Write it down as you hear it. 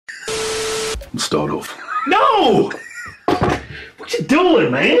Start off. No! What you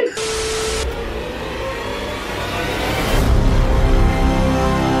doing, man?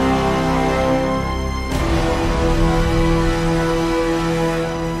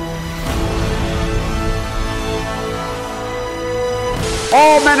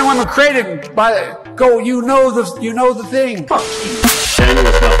 All men and women created by go. You know the thing. Fuck you. Daniel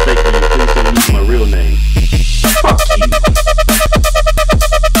is my fake name. Please don't use my real name. Fuck you.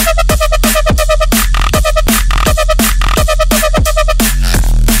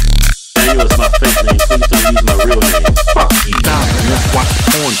 Daniel is my fake name. Please don't use my real name. Fuck you. Stop and let's watch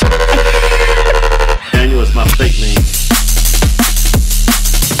porn. Daniel is my fake name.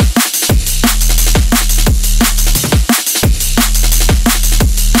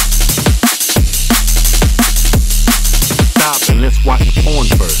 Stop and let's watch the porn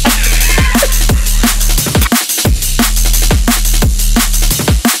first.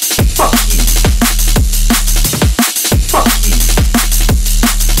 Fuck you. Fuck you.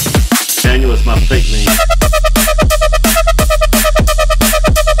 Daniel is my fake name.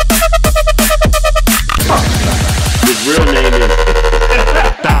 Fuck you. His real name is.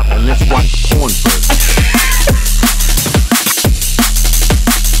 Stop and let's watch the porn first.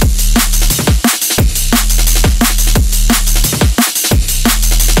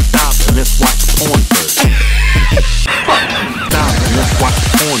 Stop and let's watch the porn first. Stop and let's watch the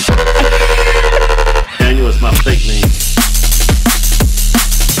porn first. Daniel is my fake name.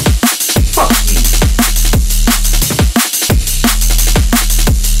 Fuck you.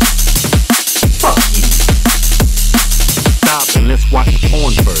 Fuck you. Stop and let's watch the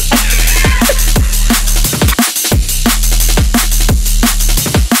porn first.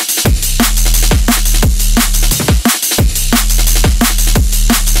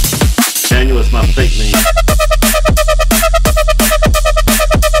 Daniel is my fake name.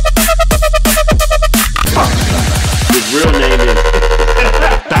 Fuck you. His real name is.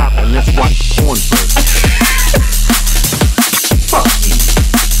 Stop and let's watch the porn first. Fuck you.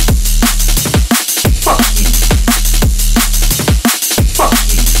 Fuck you. Fuck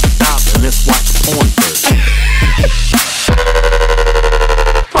you. Stop and let's watch the porn first.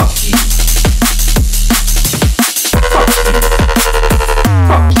 Fuck you. Fuck you. Fuck you.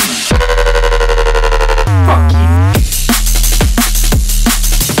 Fuck you. Fuck you.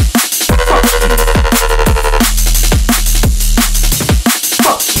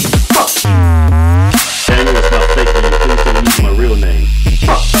 Fuck you. Fuck you. Daniel is my fake name. Please don't use my real name.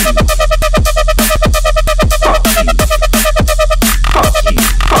 Fuck you. Fuck you. Fuck you.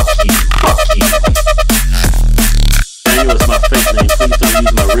 Fuck you. Fuck you. Daniel is my fake name. Please don't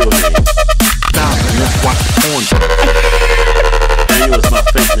use my real name. Stop and let's watch the porn first. Daniel is my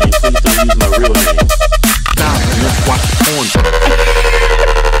fake name. Please don't use my real name. Stop and let's watch the porn first.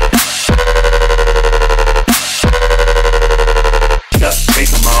 Just take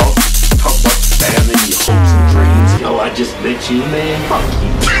them out. Talk about family, your hopes and dreams. Yo, I just met you, man. Fuck you.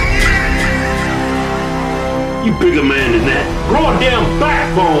 You bigger man than that. Grow a damn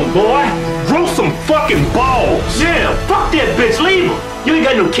backbone, boy. Grow some fucking balls. Yeah, fuck that bitch. Leave her. You ain't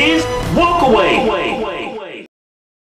got no kids. Walk away.